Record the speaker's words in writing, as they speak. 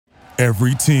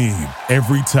Every team,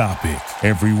 every topic,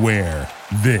 everywhere.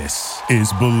 This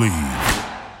is Believe.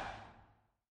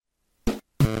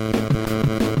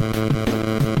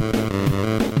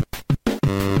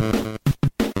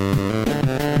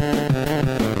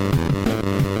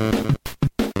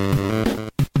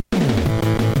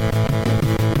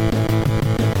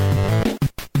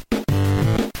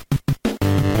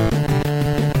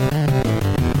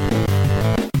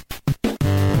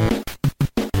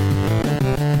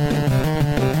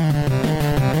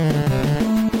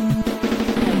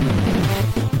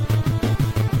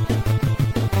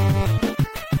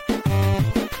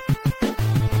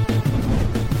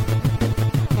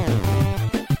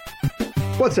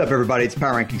 What's up, everybody? It's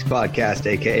Power Rankings Podcast,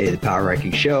 a.k.a. the Power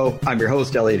Rankings Show. I'm your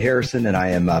host, Elliot Harrison, and I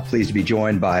am pleased to be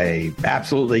joined by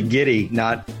absolutely giddy,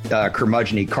 not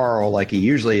curmudgeon-y Carl like he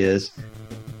usually is,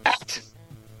 at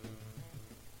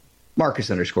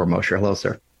Marcus_Mosher. Hello,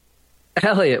 sir.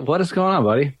 Elliot, what is going on,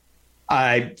 buddy?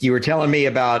 You were telling me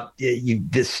about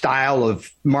this style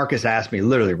of Marcus asked me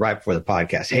literally right before the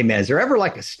podcast, hey, man, is there ever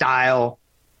like a style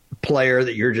player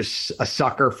that you're just a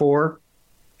sucker for?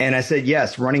 And I said,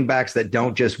 yes, running backs that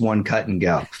don't just one cut and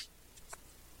go.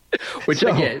 Which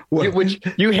you hate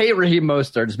Raheem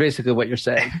Mostert is basically what you're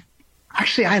saying.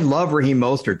 Actually, I love Raheem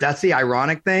Mostert. That's the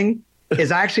ironic thing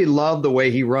is I actually love the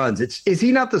way he runs. Is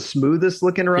he not the smoothest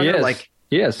looking runner?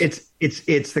 Yes.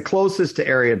 It's the closest to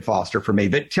Arian Foster for me.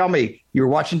 But tell me, you were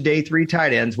watching day 3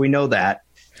 tight ends. We know that.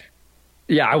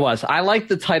 Yeah, I was. I like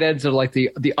the tight ends of like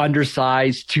the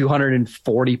undersized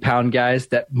 240-pound guys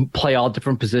that play all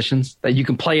different positions. That you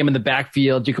can play them in the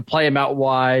backfield, you can play them out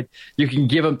wide, you can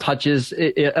give them touches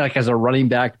like as a running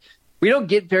back. We don't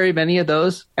get very many of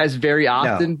those as very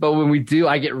often, but when we do,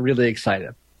 I get really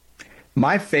excited.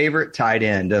 My favorite tight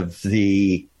end of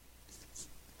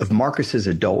Marcus's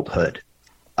adulthood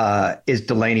is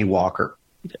Delanie Walker.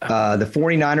 The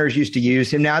 49ers used to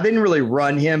use him. Now, they didn't really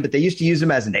run him, but they used to use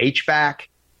him as an H-back.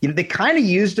 You know, they kind of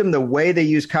used him the way they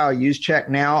use Kyle Juszczyk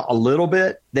now a little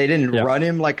bit. They didn't run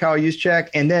him like Kyle Juszczyk.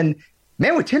 And then,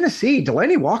 man, with Tennessee,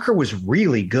 Delanie Walker was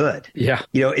really good. Yeah.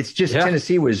 You know, it's just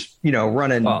Tennessee was,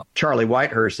 running Charlie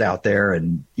Whitehurst out there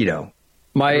and,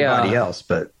 everybody else.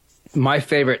 But my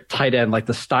favorite tight end, like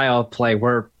the style of play,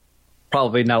 we're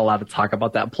probably not allowed to talk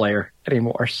about that player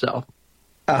anymore. So,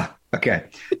 okay.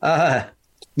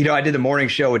 I did the morning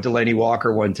show with Delanie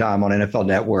Walker one time on NFL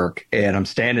Network, and I'm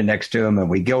standing next to him, and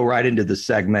we go right into the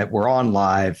segment. We're on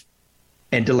live,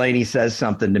 and Delanie says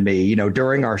something to me,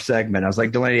 during our segment. I was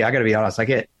like, Delanie, I got to be honest.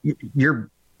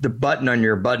 The button on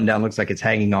your button down looks like it's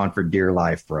hanging on for dear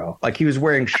life, bro. Like he was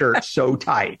wearing shirts so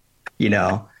tight,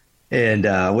 and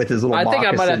with his little. I think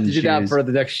I might have to do shoes. that for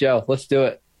the next show. Let's do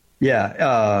it.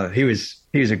 Yeah, he was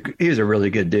a really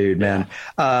good dude, man.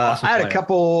 Awesome I had player.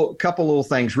 a couple little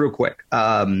things real quick.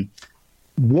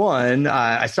 One,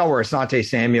 I saw where Asante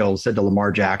Samuel said to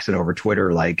Lamar Jackson over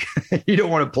Twitter, like, "You don't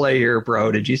want to play here,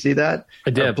 bro." Did you see that? I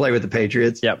did. Or play with the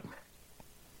Patriots. Yep.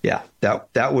 Yeah,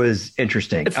 that was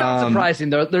interesting. It's not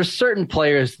surprising though. There's certain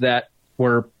players that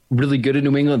were really good in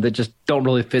New England that just don't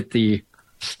really fit the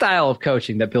style of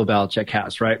coaching that Bill Belichick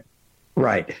has, right?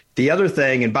 Right. The other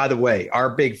thing, and by the way, our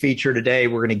big feature today,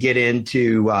 we're going to get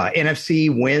into NFC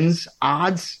wins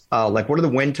odds. Like, what are the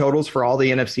win totals for all the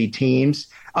NFC teams?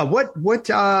 What book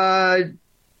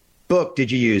did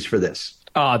you use for this?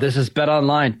 This is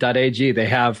betonline.ag.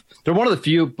 They're one of the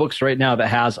few books right now that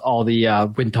has all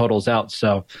the win totals out.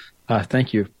 So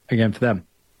thank you again for them.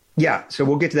 Yeah, so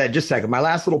we'll get to that in just a second. My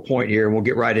last little point here, and we'll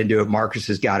get right into it. Marcus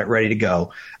has got it ready to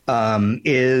go. And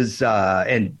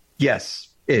yes,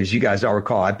 as you guys all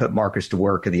recall, I put Marcus to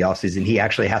work in the offseason. He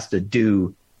actually has to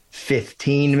do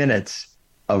 15 minutes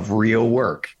of real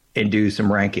work and do some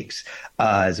rankings,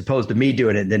 as opposed to me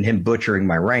doing it and then him butchering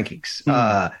my rankings.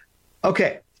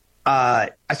 Okay.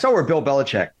 I saw where Bill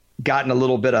Belichick got in a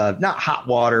little bit of, not hot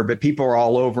water, but people are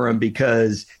all over him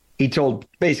because he told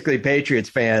basically Patriots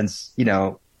fans,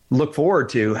 look forward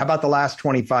to, how about the last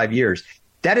 25 years?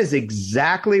 That is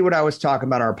exactly what I was talking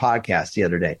about on our podcast the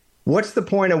other day. What's the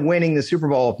point of winning the Super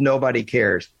Bowl if nobody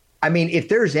cares? I mean, if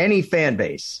there's any fan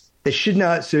base that should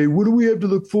not say, what do we have to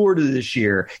look forward to this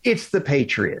year? It's the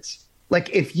Patriots.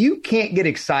 Like, if you can't get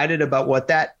excited about what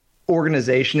that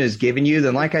organization has given you,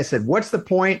 then like I said, what's the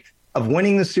point of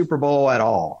winning the Super Bowl at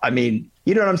all? I mean,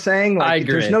 you know what I'm saying? Like, I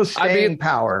agree. There's no staying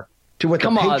power to what the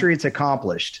Patriots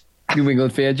accomplished. New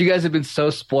England fans, you guys have been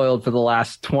so spoiled for the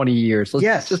last 20 years.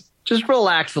 Let's just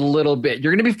relax a little bit.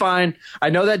 You're going to be fine. I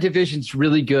know that division's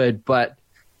really good, but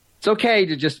it's okay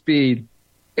to just be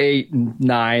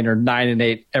 8-9 or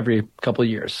 9-8 every couple of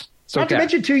years. Not to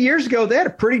mention 2 years ago, they had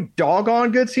a pretty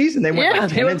doggone good season. They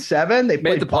went 10-7. They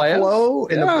played Buffalo,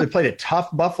 and they played a tough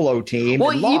Buffalo team.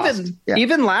 Well, and lost.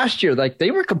 Even last year, like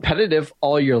they were competitive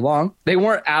all year long. They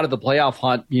weren't out of the playoff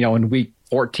hunt, in week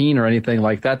 14 or anything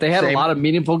like that. They had a lot of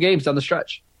meaningful games down the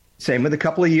stretch. Same with a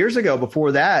couple of years ago.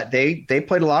 Before that, they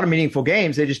played a lot of meaningful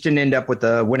games. They just didn't end up with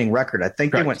a winning record. I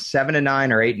think they went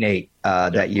 7-9 or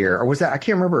 8-8 that year, or was that? I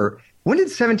can't remember. When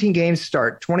did 17 games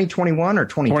start? 2021 or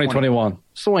 2020? 2021.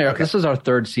 So this is our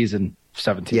third season,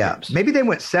 17 games. Maybe they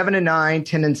went 7-9,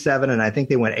 10-7, and I think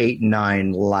they went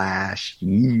 8-9 last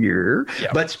year. Yeah.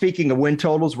 But speaking of win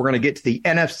totals, we're going to get to the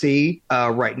NFC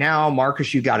right now.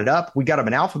 Marcus, you got it up. We got them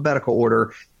in alphabetical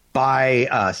order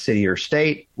by city or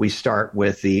state. We start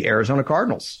with the Arizona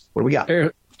Cardinals. What do we got?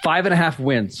 5.5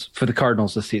 wins for the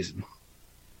Cardinals this season.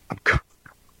 I'm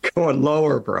going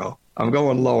lower, bro. I'm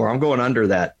going lower. I'm going under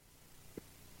that.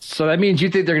 So that means you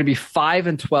think they're going to be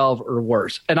 5-12 or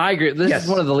worse. And I agree. This is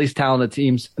one of the least talented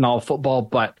teams in all of football,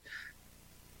 but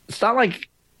it's not like,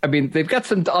 they've got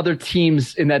some other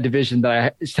teams in that division that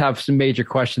I have some major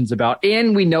questions about.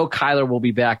 And we know Kyler will be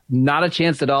back. Not a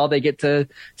chance at all. They get to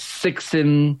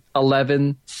 6-11,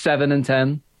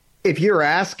 7-10. If you're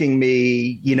asking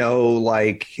me,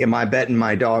 am I betting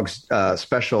my dog's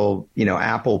special,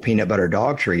 apple peanut butter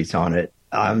dog treats on it?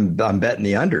 I'm betting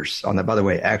the unders on that. By the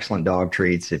way, excellent dog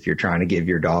treats if you're trying to give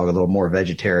your dog a little more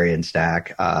vegetarian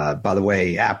stack. By the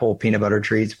way, Apple peanut butter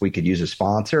treats, we could use a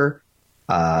sponsor.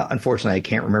 Unfortunately, I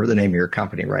can't remember the name of your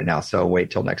company right now, so wait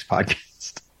till next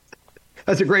podcast.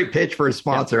 That's a great pitch for a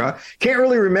sponsor. Huh? Can't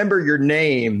really remember your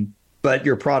name, but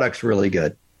your product's really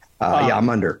good. I'm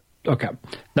under. Okay.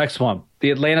 Next one.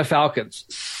 The Atlanta Falcons,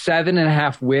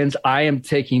 7.5 wins. I am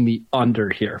taking the under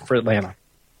here for Atlanta.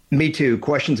 Me too.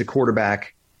 Questions at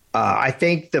quarterback. I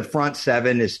think the front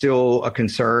seven is still a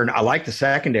concern. I like the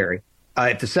secondary.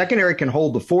 If the secondary can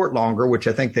hold the fort longer, which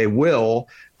I think they will,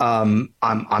 I'm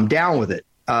down with it.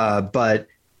 But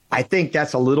I think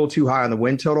that's a little too high on the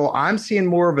win total. I'm seeing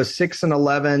more of a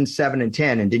 6-11,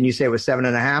 7-10. And didn't you say it was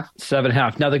 7.5?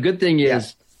 7.5. Now the good thing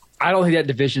is, I don't think that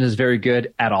division is very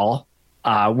good at all.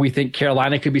 We think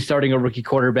Carolina could be starting a rookie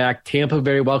quarterback. Tampa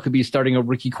very well could be starting a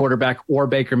rookie quarterback or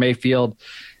Baker Mayfield.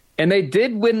 And they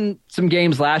did win some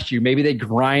games last year. Maybe they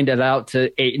grind it out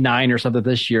to 8-9 or something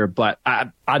this year, but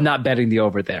I'm not betting the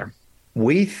over there.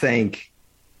 We think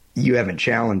you haven't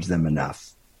challenged them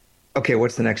enough. Okay,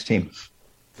 what's the next team?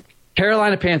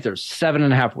 Carolina Panthers,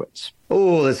 7.5 wins.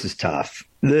 Oh, this is tough.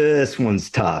 This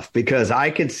one's tough because I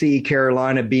could see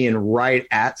Carolina being right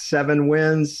at 7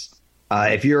 wins.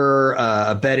 If you're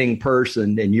a betting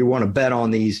person and you want to bet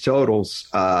on these totals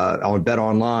on Bet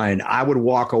Online, I would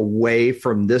walk away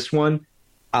from this one.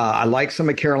 I like some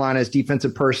of Carolina's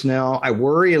defensive personnel. I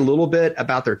worry a little bit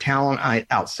about their talent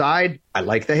outside. I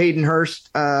like the Hayden Hurst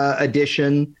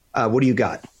addition. What do you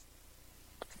got?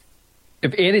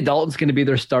 If Andy Dalton's going to be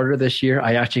their starter this year,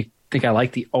 I actually think I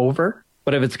like the over.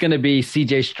 But if it's going to be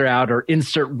C.J. Stroud or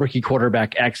insert rookie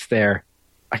quarterback X there,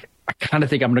 I kind of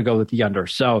think I'm going to go with the under.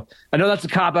 So I know that's a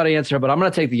cop-out answer, but I'm going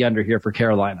to take the under here for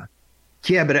Carolina.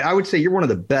 Yeah, but I would say you're one of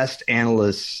the best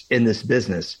analysts in this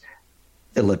business,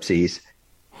 ellipses,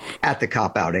 at the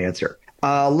cop-out answer.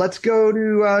 Let's go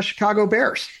to Chicago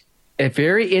Bears. A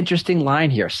very interesting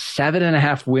line here.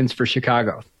 7.5 wins for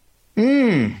Chicago.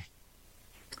 This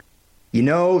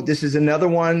is another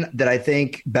one that I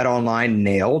think Bet Online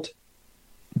nailed.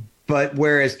 But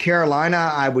whereas Carolina,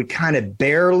 I would kind of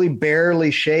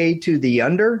barely shade to the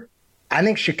under. I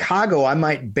think Chicago, I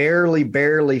might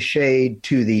barely shade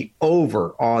to the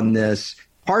over on this,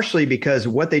 partially because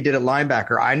of what they did at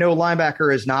linebacker. I know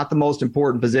linebacker is not the most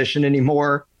important position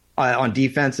anymore on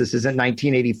defense. This isn't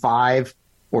 1985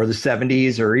 or the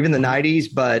 70s or even the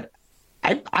 90s, but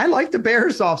I like the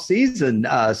Bears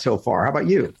offseason so far. How about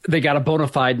you? They got a bona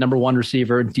fide number one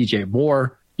receiver in DJ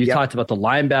Moore. You talked about the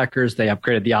linebackers. They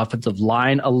upgraded the offensive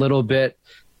line a little bit.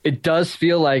 It does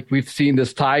feel like we've seen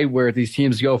this tide where these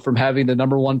teams go from having the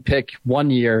number one pick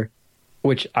one year,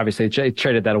 which obviously they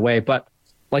traded that away, but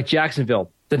like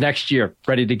Jacksonville the next year,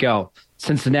 ready to go.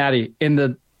 Cincinnati in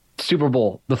the Super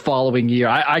Bowl the following year.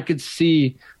 I could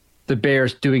see the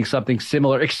Bears doing something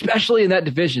similar, especially in that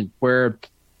division where,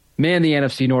 man, the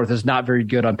NFC North is not very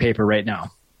good on paper right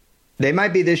now. They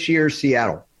might be this year's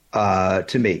Seattle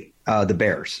to me. The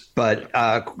Bears. But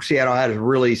Seattle had a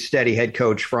really steady head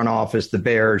coach, front office. The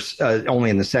Bears only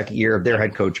in the second year of their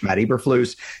head coach, Matt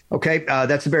Eberflus. Okay,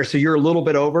 that's the Bears. So you're a little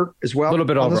bit over as well? A little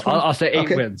bit over. I'll say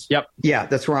 8 wins. Yep. Yeah,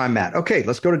 that's where I'm at. Okay,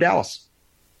 let's go to Dallas.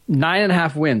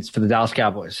 9.5 wins for the Dallas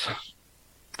Cowboys.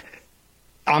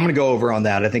 I'm going to go over on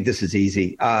that. I think this is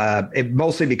easy.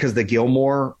 Mostly because the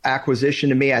Gilmore acquisition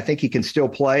to me, I think he can still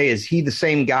play. Is he the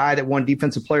same guy that won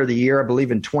Defensive Player of the Year, I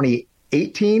believe, in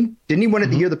 2018? Didn't he win it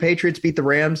the year the Patriots beat the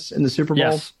Rams in the Super Bowl?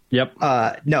 Yes. Yep.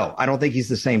 No, I don't think he's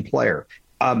the same player.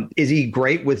 Is he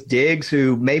great with Diggs,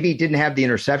 who maybe didn't have the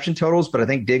interception totals, but I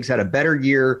think Diggs had a better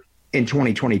year in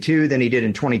 2022 than he did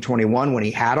in 2021 when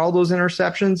he had all those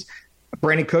interceptions.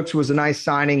 Brandon Cooks was a nice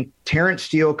signing. Terrence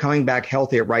Steele coming back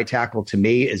healthy at right tackle to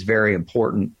me is very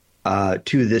important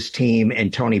to this team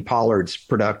and Tony Pollard's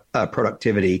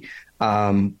productivity.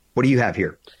 What do you have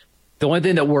here? The only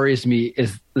thing that worries me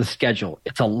is the schedule.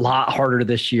 It's a lot harder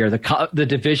this year. The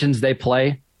divisions they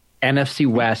play, NFC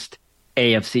West,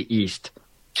 AFC East,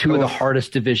 two of the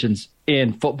hardest divisions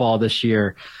in football this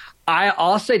year.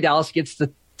 I'll say Dallas gets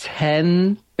to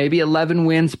 10, maybe 11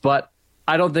 wins, but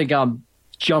I don't think I'm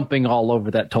jumping all over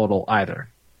that total either.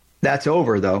 That's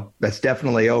over, though. That's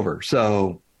definitely over.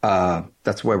 So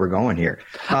that's where we're going here.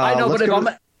 I know, but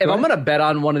if I'm going to bet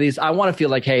on one of these, I want to feel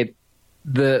like, hey,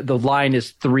 the line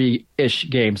is 3-ish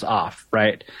games off,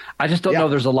 right? I just don't know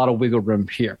there's a lot of wiggle room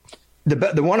here.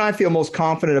 The one I feel most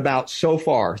confident about so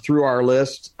far through our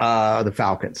list, the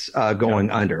Falcons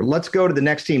going under. Let's go to the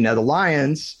next team. Now, the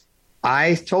Lions,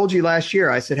 I told you last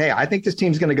year, I said, hey, I think this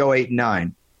team's going to go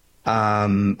 8-9. I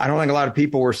don't think a lot of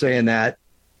people were saying that.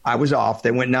 I was off.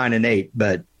 They went 9-8,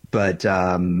 but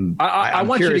I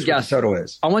want you to guess. The total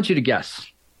is. I want you to guess.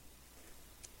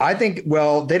 I think,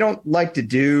 well, they don't like to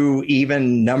do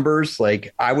even numbers.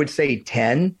 Like I would say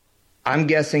 10. I'm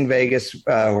guessing Vegas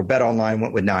or Bet Online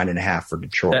went with 9.5 for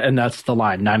Detroit. And that's the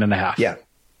line, 9.5. Yeah.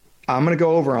 I'm going to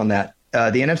go over on that. The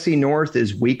NFC North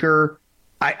is weaker.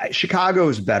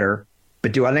 Chicago's better,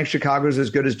 but do I think Chicago's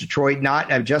as good as Detroit? Not.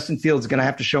 Justin Fields is going to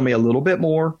have to show me a little bit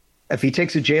more. If he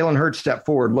takes a Jalen Hurts step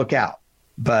forward, look out.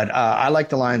 But I like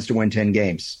the Lions to win 10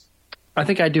 games. I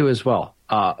think I do as well.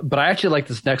 But I actually like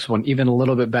this next one even a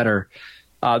little bit better.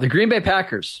 The Green Bay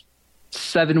Packers,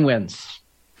 7 wins.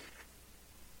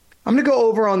 I'm going to go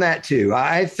over on that, too.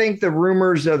 I think the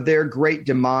rumors of their great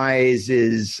demise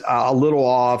is a little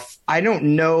off. I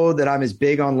don't know that I'm as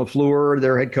big on LaFleur,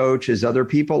 their head coach, as other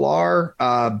people are,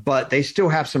 but they still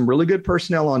have some really good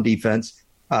personnel on defense,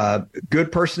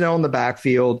 good personnel in the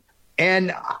backfield.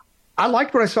 And I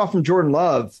liked what I saw from Jordan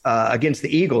Love against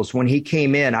the Eagles when he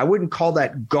came in. I wouldn't call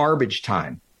that garbage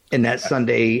time in that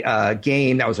Sunday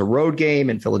game. That was a road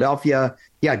game in Philadelphia.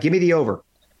 Yeah, give me the over.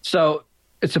 So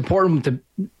it's important to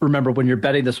remember when you're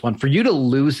betting this one, for you to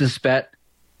lose this bet,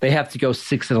 they have to go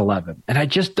 6-11. And I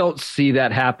just don't see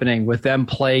that happening with them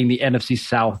playing the NFC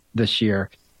South this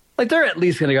year. Like they're at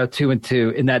least going to go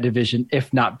 2-2 in that division,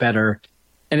 if not better.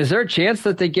 And is there a chance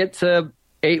that they get to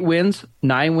 8 wins,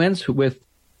 9 wins with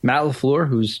Matt LaFleur,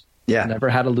 who's never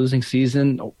had a losing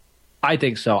season? I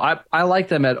think so. I like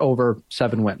them at over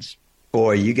 7 wins.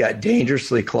 Boy, you got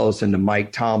dangerously close into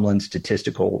Mike Tomlin's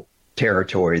statistical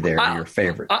territory there. Your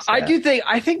favorite. I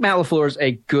think Matt LaFleur is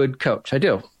a good coach. I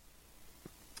do.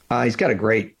 He's got a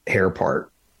great hair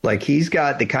part. Like he's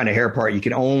got the kind of hair part you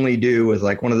can only do with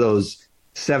like one of those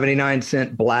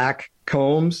 79-cent black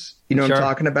combs. You know what I'm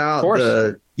talking about? Of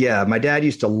course. My dad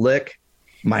used to lick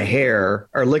my hair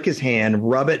or lick his hand,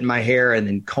 rub it in my hair, and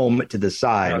then comb it to the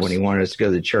side when he wanted us to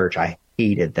go to church. I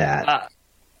hated that.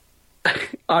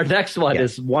 Our next one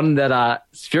is one that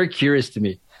is very curious to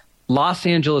me. Los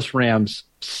Angeles Rams,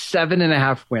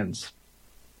 7.5 wins.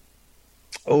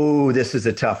 Oh, this is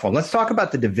a tough one. Let's talk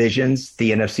about the divisions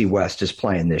the NFC West is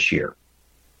playing this year.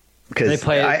 Because they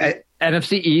play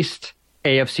NFC East,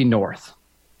 AFC North.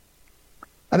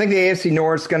 I think the AFC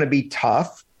North is going to be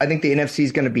tough. I think the NFC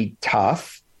is going to be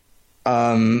tough.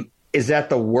 Is that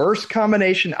the worst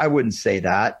combination? I wouldn't say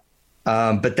that.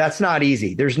 But that's not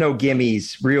easy. There's no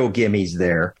real gimmies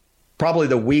there. Probably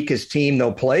the weakest team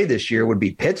they'll play this year would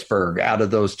be Pittsburgh out of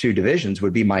those two divisions,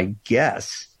 would be my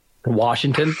guess.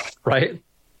 Washington, right?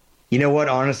 You know what?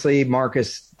 Honestly,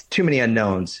 Marcus, too many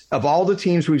unknowns. Of all the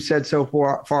teams we've said so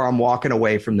far, I'm walking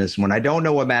away from this one. I don't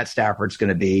know what Matt Stafford's going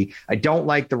to be. I don't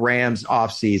like the Rams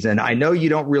offseason. I know you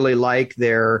don't really like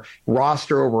their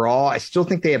roster overall. I still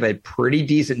think they have a pretty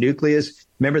decent nucleus.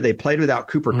 Remember, they played without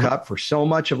Cooper Kupp for so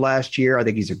much of last year. I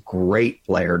think he's a great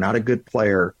player, not a good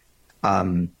player.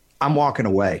 I'm walking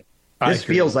away. This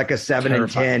feels like a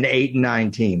 7-10,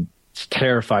 8-9 team. It's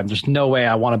terrifying. There's no way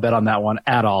I want to bet on that one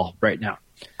at all right now.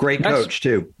 Great coach,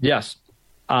 too. Yes.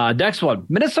 Next one,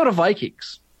 Minnesota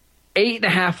Vikings,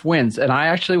 8.5 wins. And I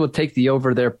actually would take the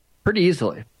over there pretty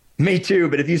easily. Me too.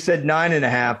 But if you said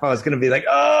 9.5, I was going to be like,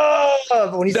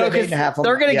 oh, when you said 8.5,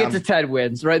 they're going to get to 10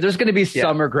 wins, right? There's going to be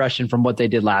some regression from what they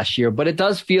did last year, but it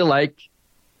does feel like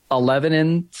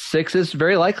 11-6 is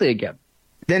very likely again.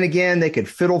 Then again, they could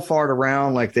fiddle fart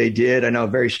around like they did. I know, a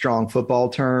very strong football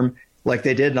term, like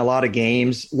they did in a lot of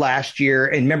games last year.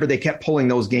 And remember, they kept pulling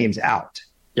those games out.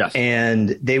 Yes.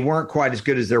 And they weren't quite as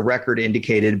good as their record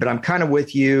indicated. But I'm kind of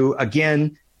with you.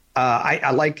 Again,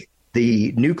 I like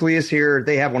the nucleus here.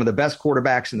 They have one of the best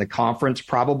quarterbacks in the conference,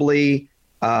 probably.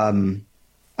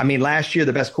 Last year,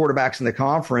 the best quarterbacks in the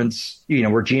conference,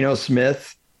 were Geno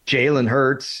Smith, Jalen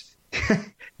Hurts,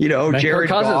 Jared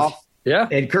Goff,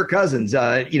 and Kirk Cousins.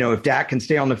 If Dak can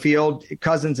stay on the field,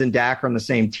 Cousins and Dak are on the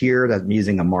same tier. That's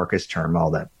using a Marcus term. All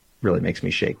that really makes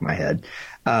me shake my head.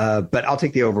 But I'll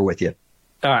take the over with you.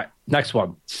 All right, next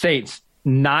one. Saints,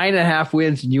 9.5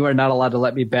 wins, and you are not allowed to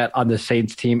let me bet on the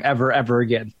Saints team ever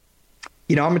again.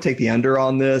 I'm going to take the under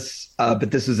on this,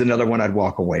 but this is another one I'd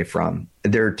walk away from.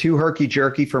 They're too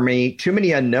herky-jerky for me. Too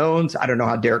many unknowns. I don't know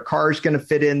how Derek Carr is going to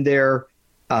fit in there.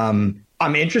 I'm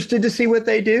interested to see what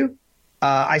they do.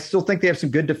 I still think they have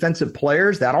some good defensive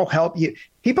players. That'll help you.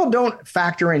 People don't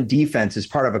factor in defense as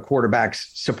part of a quarterback's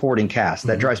supporting cast.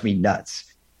 That drives me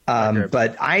nuts.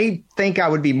 But I think I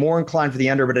would be more inclined for the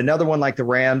under, but another one like the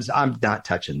Rams, I'm not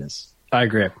touching this. I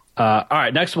agree. All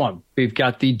right, next one. We've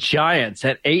got the Giants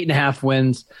at 8.5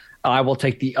 wins. I will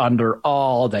take the under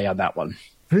all day on that one.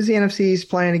 Who's the NFC East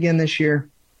playing again this year?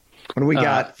 What do we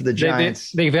got for the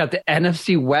Giants? They've got the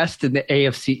NFC West and the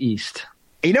AFC East.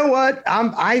 You know what?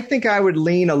 I think I would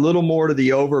lean a little more to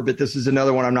the over, but this is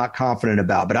another one I'm not confident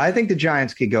about. But I think the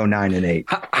Giants could go 9-8.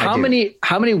 How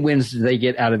many wins do they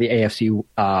get out of the AFC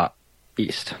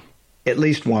East? At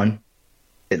least one.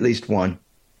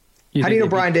 How do you know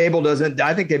Brian Dable doesn't?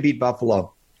 I think they beat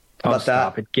Buffalo. How about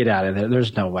stop that? It. Get out of there.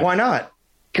 There's no way. Why not?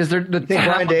 Because they're the think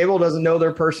Brian Dable doesn't know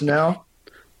their personnel?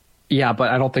 Yeah,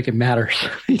 but I don't think it matters.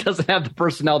 He doesn't have the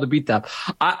personnel to beat them.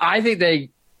 I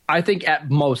think at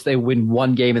most they win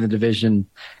one game in the division,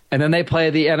 and then they play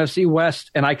the NFC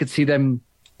West, and I could see them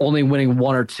only winning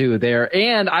one or two there.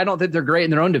 And I don't think they're great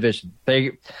in their own division.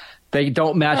 They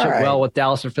don't match up well with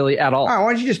Dallas or Philly at all. All right,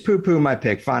 why don't you just poo-poo my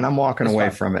pick? Fine, I'm walking away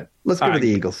from it. Let's go to the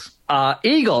Eagles.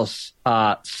 Eagles,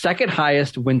 second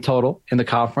highest win total in the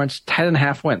conference,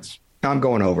 10.5 wins. I'm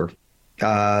going over.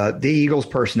 The Eagles'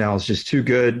 personnel is just too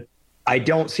good. I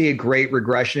don't see a great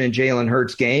regression in Jalen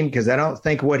Hurts' game because I don't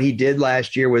think what he did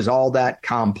last year was all that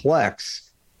complex.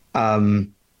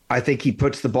 I think he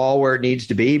puts the ball where it needs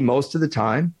to be most of the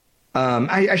time.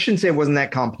 I shouldn't say it wasn't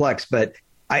that complex, but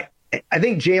I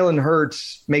think Jalen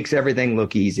Hurts makes everything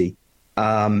look easy.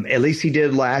 At least he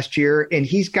did last year. And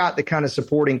he's got the kind of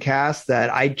supporting cast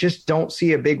that I just don't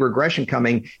see a big regression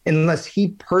coming unless he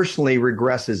personally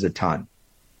regresses a ton.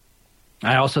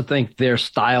 I also think their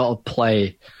style of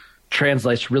play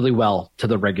translates really well to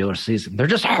the regular season. They're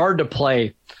just hard to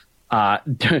play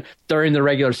during the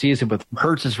regular season with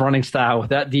Hurts' running style, with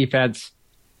that defense.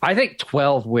 I think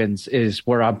 12 wins is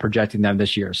where I'm projecting them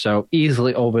this year. So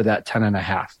easily over that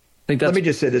 10.5. Let me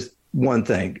just say this one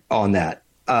thing on that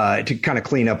to kind of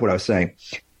clean up what I was saying.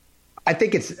 I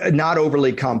think it's not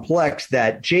overly complex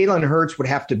that Jalen Hurts would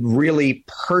have to really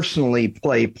personally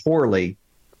play poorly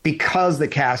because the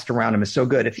cast around him is so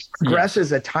good. If he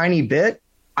progresses a tiny bit,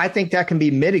 I think that can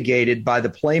be mitigated by the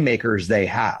playmakers they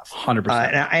have.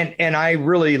 100%. And I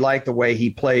really like the way he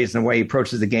plays and the way he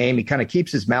approaches the game. He kind of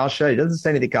keeps his mouth shut. He doesn't say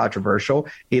anything controversial.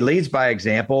 He leads by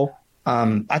example.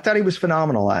 I thought he was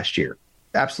phenomenal last year.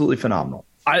 Absolutely phenomenal.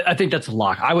 I think that's a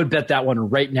lock. I would bet that one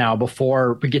right now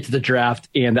before we get to the draft,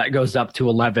 and that goes up to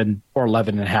 11 or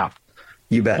 11.5.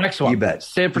 You bet. Next one. You bet.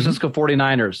 San Francisco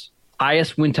 49ers.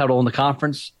 Highest win total in the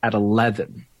conference at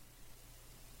 11.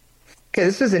 Okay,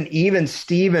 this is an even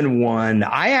Steven one.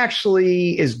 I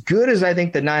actually, as good as I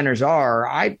think the Niners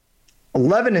are,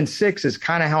 11-6 is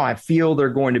kind of how I feel they're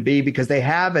going to be because they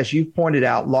have, as you pointed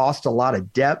out, lost a lot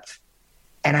of depth.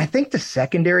 And I think the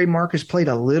secondary, Marcus, played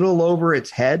a little over its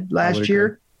head last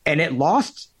year, and it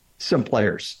lost some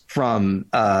players from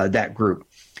that group.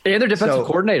 And their defensive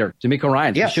coordinator, D'Amico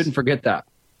Ryans. Yes. You shouldn't forget that.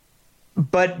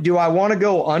 But do I want to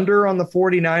go under on the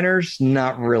 49ers?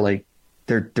 Not really.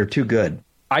 They're too good.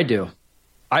 I do.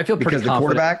 I feel pretty confident. Because the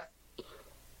quarterback?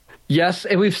 Yes,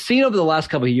 and we've seen over the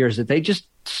last couple of years that they just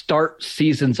start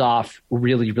seasons off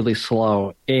really, really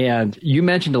slow. And you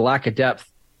mentioned a lack of depth.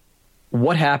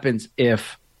 What happens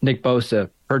if Nick Bosa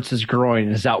hurts his groin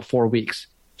and is out 4 weeks?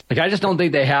 Like, I just don't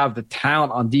think they have the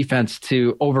talent on defense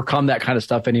to overcome that kind of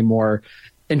stuff anymore.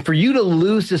 And for you to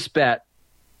lose this bet,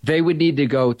 they would need to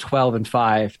go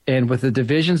 12-5. And with the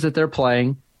divisions that they're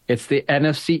playing, it's the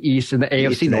NFC East and the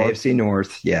AFC North. AFC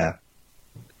North, yeah.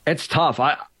 It's tough.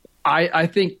 I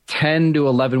think 10 to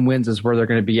 11 wins is where they're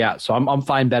going to be at. So I'm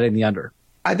fine betting the under.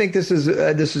 I think this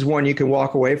is one you can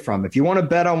walk away from. If you want to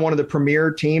bet on one of the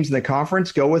premier teams in the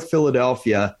conference, go with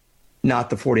Philadelphia, not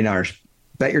the 49ers.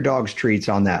 Bet your dog's treats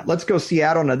on that. Let's go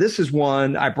Seattle. Now, this is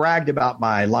one I bragged about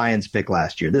my Lions pick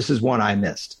last year. This is one I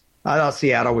missed. I thought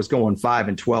Seattle was going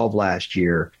 5-12 last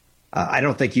year. I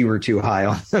don't think you were too high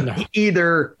on them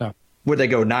either. No. Would they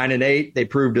go 9-8? They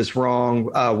proved us wrong.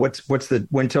 What's the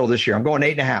win total this year? I'm going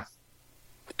 8.5.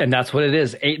 And that's what it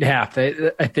is,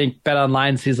 8.5. I think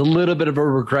BetOnline sees a little bit of a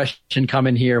regression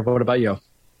coming here. What about you?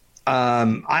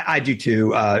 I do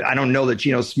too. I don't know that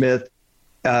Geno Smith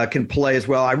can play as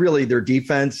well. Their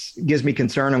defense gives me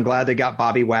concern. I'm glad they got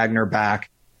Bobby Wagner back.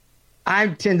 I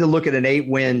tend to look at an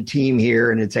 8-win team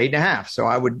here, and it's 8.5. So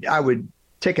I would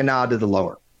take a nod to the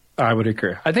lower. I would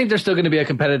agree. I think they're still going to be a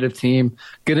competitive team,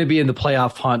 going to be in the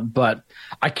playoff hunt, but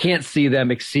I can't see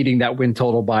them exceeding that win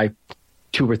total by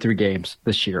 2 or 3 games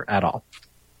this year at all.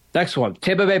 Next one,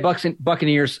 Tampa Bay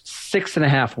Buccaneers,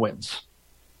 6.5 wins.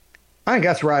 I think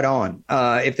that's right on.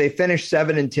 If they finish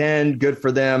 7-10, good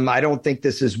for them. I don't think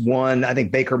this is one. I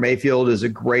think Baker Mayfield is a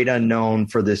great unknown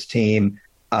for this team.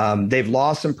 They've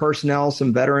lost some personnel,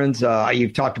 some veterans.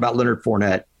 You've talked about Leonard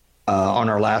Fournette on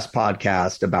our last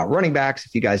podcast about running backs.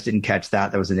 If you guys didn't catch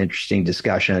that, that was an interesting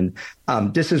discussion.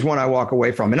 This is one I walk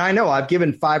away from. And I know I've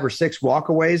given 5 or 6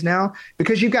 walkaways now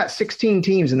because you've got 16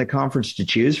 teams in the conference to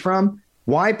choose from.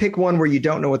 Why pick one where you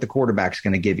don't know what the quarterback's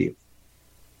going to give you?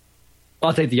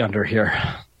 I'll take the under here.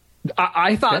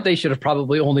 I thought they should have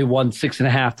probably only won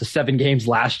 6.5 to 7 games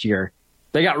last year.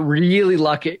 They got really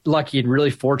lucky and really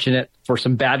fortunate for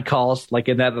some bad calls, like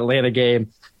in that Atlanta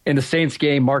game. In the Saints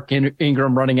game, Mark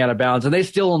Ingram running out of bounds, and they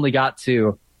still only got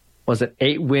to,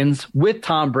 8 wins with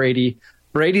Tom Brady.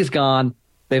 Brady's gone.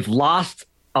 They've lost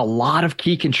a lot of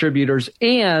key contributors,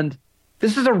 and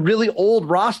this is a really old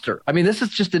roster. I mean, this is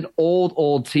just an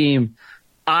old team.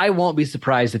 I won't be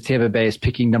surprised if Tampa Bay is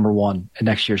picking number 1 in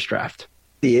next year's draft.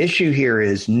 The issue here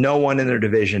is no one in their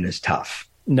division is tough.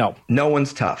 No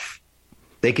one's tough.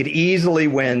 They could easily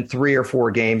win 3 or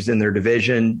 4 games in their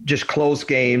division, just close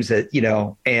games that,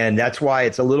 and that's why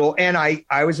it's a little, and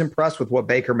I was impressed with what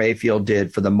Baker Mayfield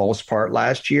did for the most part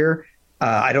last year.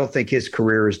 I don't think his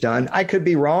career is done. I could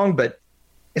be wrong, but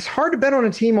it's hard to bet on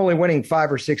a team only winning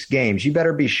 5 or 6 games. You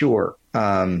better be sure.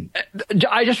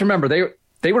 I just remember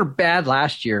they were bad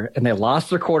last year and they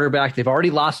lost their quarterback. They've already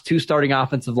lost 2 starting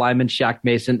offensive linemen, Shaq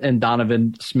Mason and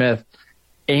Donovan Smith.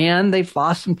 And they've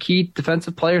lost some key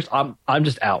defensive players. I'm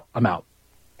just out. I'm out.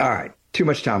 All right. Too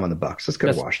much time on the Bucs. Let's go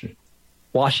to Washington.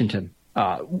 Washington.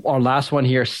 Our last one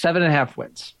here, 7.5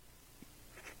 wins.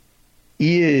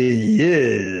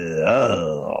 Yeah.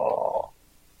 Oh.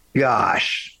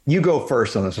 Gosh. You go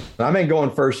first on this one. I ain't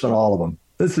going first on all of them.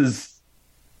 This is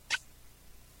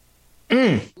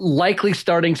likely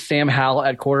starting Sam Howell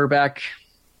at quarterback.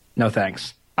 No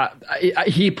thanks.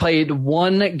 He played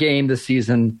 1 game this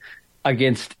season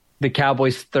against the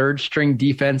Cowboys' 3rd string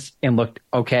defense and looked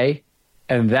okay.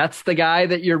 And that's the guy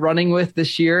that you're running with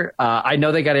this year. I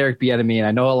know they got Eric Bieniemy, and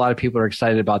I know a lot of people are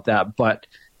excited about that, but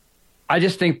I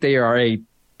just think they are a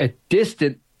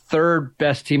distant 3rd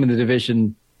best team in the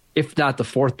division, if not the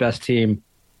 4th best team.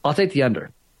 I'll take the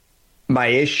under. My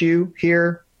issue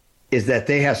here is that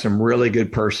they have some really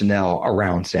good personnel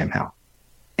around Sam Howell.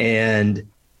 And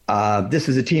this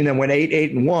is a team that went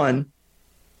 8-1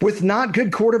 with not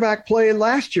good quarterback play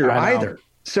last year either.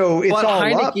 So it's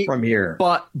all up from here.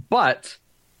 But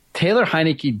Taylor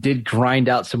Heineke did grind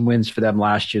out some wins for them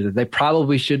last year that they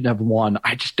probably shouldn't have won.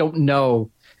 I just don't know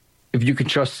if you can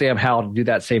trust Sam Howell to do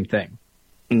that same thing.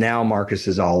 Now Marcus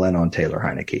is all in on Taylor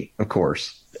Heineke, of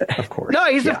course. No,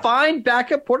 he's a fine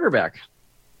backup quarterback.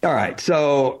 All right,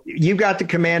 so you've got the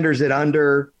Commanders at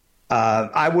under.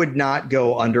 I would not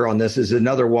go under on this. Is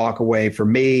another walk away for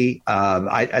me.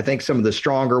 I think some of the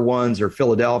stronger ones are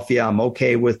Philadelphia. I'm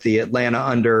okay with the Atlanta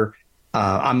under.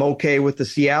 I'm okay with the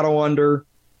Seattle under.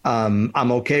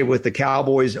 I'm okay with the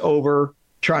Cowboys over.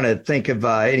 Trying to think of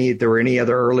if there were any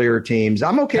other earlier teams.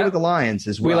 I'm okay with the Lions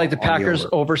as well. We like the Packers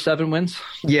over 7 wins?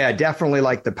 Yeah, definitely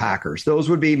like the Packers. Those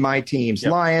would be my teams.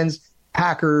 Yep. Lions,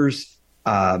 Packers,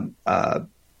 we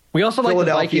also like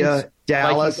Philadelphia, the Vikings,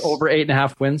 Dallas. Vikings over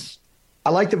 8.5 wins.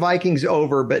 I like the Vikings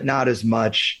over, but not as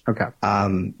much. Okay.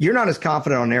 You're not as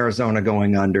confident on Arizona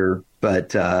going under,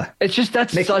 but it's just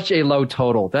such a low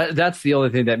total. That's the only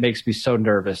thing that makes me so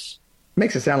nervous.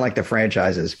 Makes it sound like the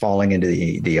franchise is falling into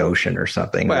the ocean or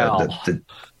something. Well, the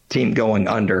team going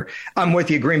under. I'm with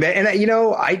you, Green Bay, and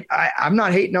I'm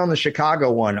not hating on the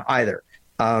Chicago one either.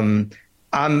 I'm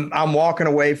walking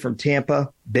away from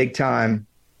Tampa big time.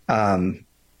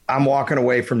 I'm walking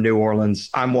away from New Orleans.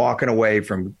 I'm walking away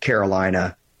from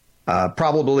Carolina.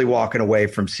 Probably walking away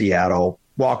from Seattle.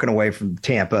 walking away from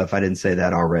Tampa if I didn't say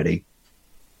that already.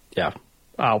 Yeah.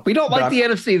 We don't like the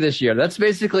NFC this year. That's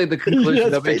basically the conclusion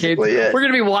that became. We're going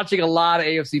to be watching a lot of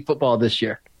AFC football this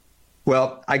year.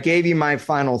 Well, I gave you my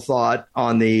final thought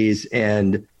on these,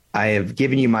 and I have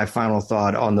given you my final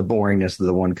thought on the boringness of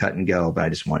the one cut and go, but I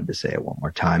just wanted to say it one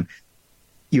more time.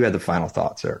 You had the final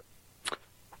thought, sir.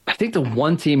 I think the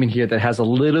one team in here that has a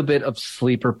little bit of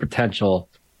sleeper potential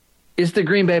is the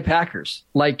Green Bay Packers.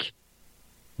 Like,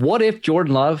 what if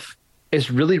Jordan Love is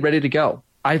really ready to go?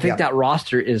 I think that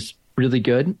roster is really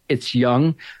good. It's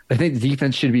young. I think the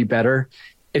defense should be better.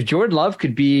 If Jordan Love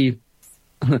could be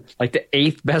like the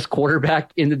 8th best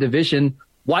quarterback in the division,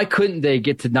 why couldn't they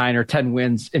get to 9 or 10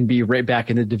 wins and be right back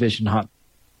in the division hunt?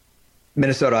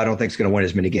 Minnesota, I don't think is going to win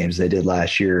as many games as they did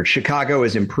last year. Chicago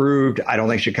has improved. I don't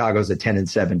think Chicago's a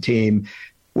 10-7 team.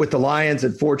 With the Lions,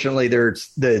 unfortunately, there's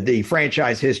the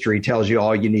franchise history tells you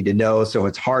all you need to know. So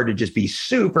it's hard to just be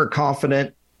super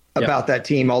confident about that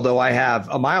team. Although I have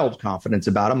a mild confidence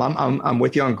about them. I'm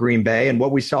with you on Green Bay, and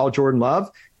what we saw Jordan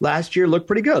Love last year looked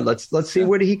pretty good. Let's see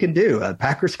what he can do.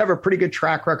 Packers have a pretty good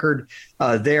track record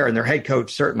there, and their head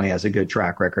coach certainly has a good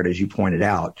track record, as you pointed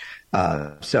out.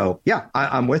 So yeah,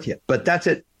 I'm with you. But that's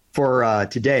it for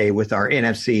today with our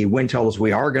NFC win totals.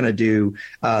 We are going to do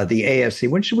the AFC.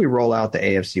 When should we roll out the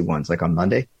AFC ones? Like on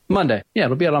Monday? Monday. Yeah,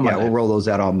 it'll be out on Monday. Yeah, we'll roll those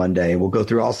out on Monday. We'll go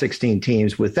through all 16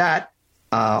 teams with that.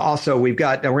 Also, we're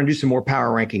going to do some more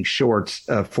power ranking shorts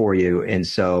for you. And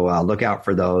so look out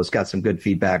for those. Got some good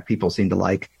feedback. People seem to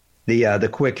like the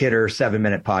quick hitter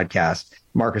 7-minute podcast.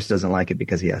 Marcus doesn't like it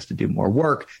because he has to do more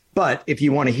work. But if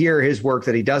you want to hear his work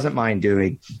that he doesn't mind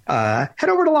doing, head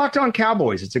over to Locked On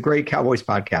Cowboys. It's a great Cowboys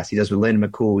podcast. He does with Lynn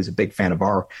McCool. He's a big fan of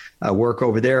our work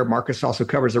over there. Marcus also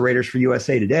covers the Raiders for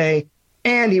USA Today.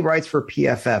 And he writes for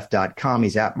PFF.com.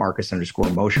 He's at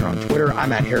Marcus_Mosher on Twitter.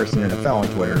 I'm at Harrison NFL on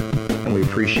Twitter. And we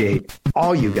appreciate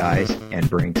all you guys and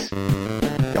Brinks.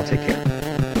 Y'all take care.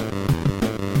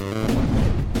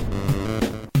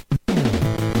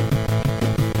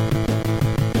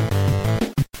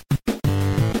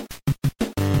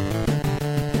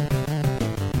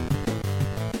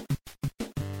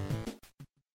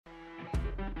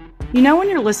 You know when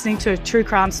you're listening to a true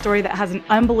crime story that has an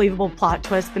unbelievable plot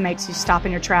twist that makes you stop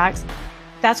in your tracks?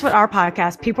 That's what our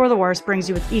podcast, People Are the Worst, brings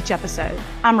you with each episode.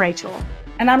 I'm Rachel.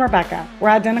 And I'm Rebecca. We're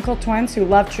identical twins who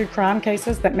love true crime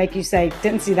cases that make you say,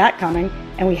 didn't see that coming,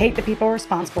 and we hate the people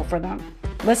responsible for them.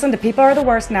 Listen to People Are the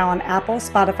Worst now on Apple,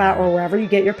 Spotify, or wherever you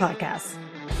get your podcasts.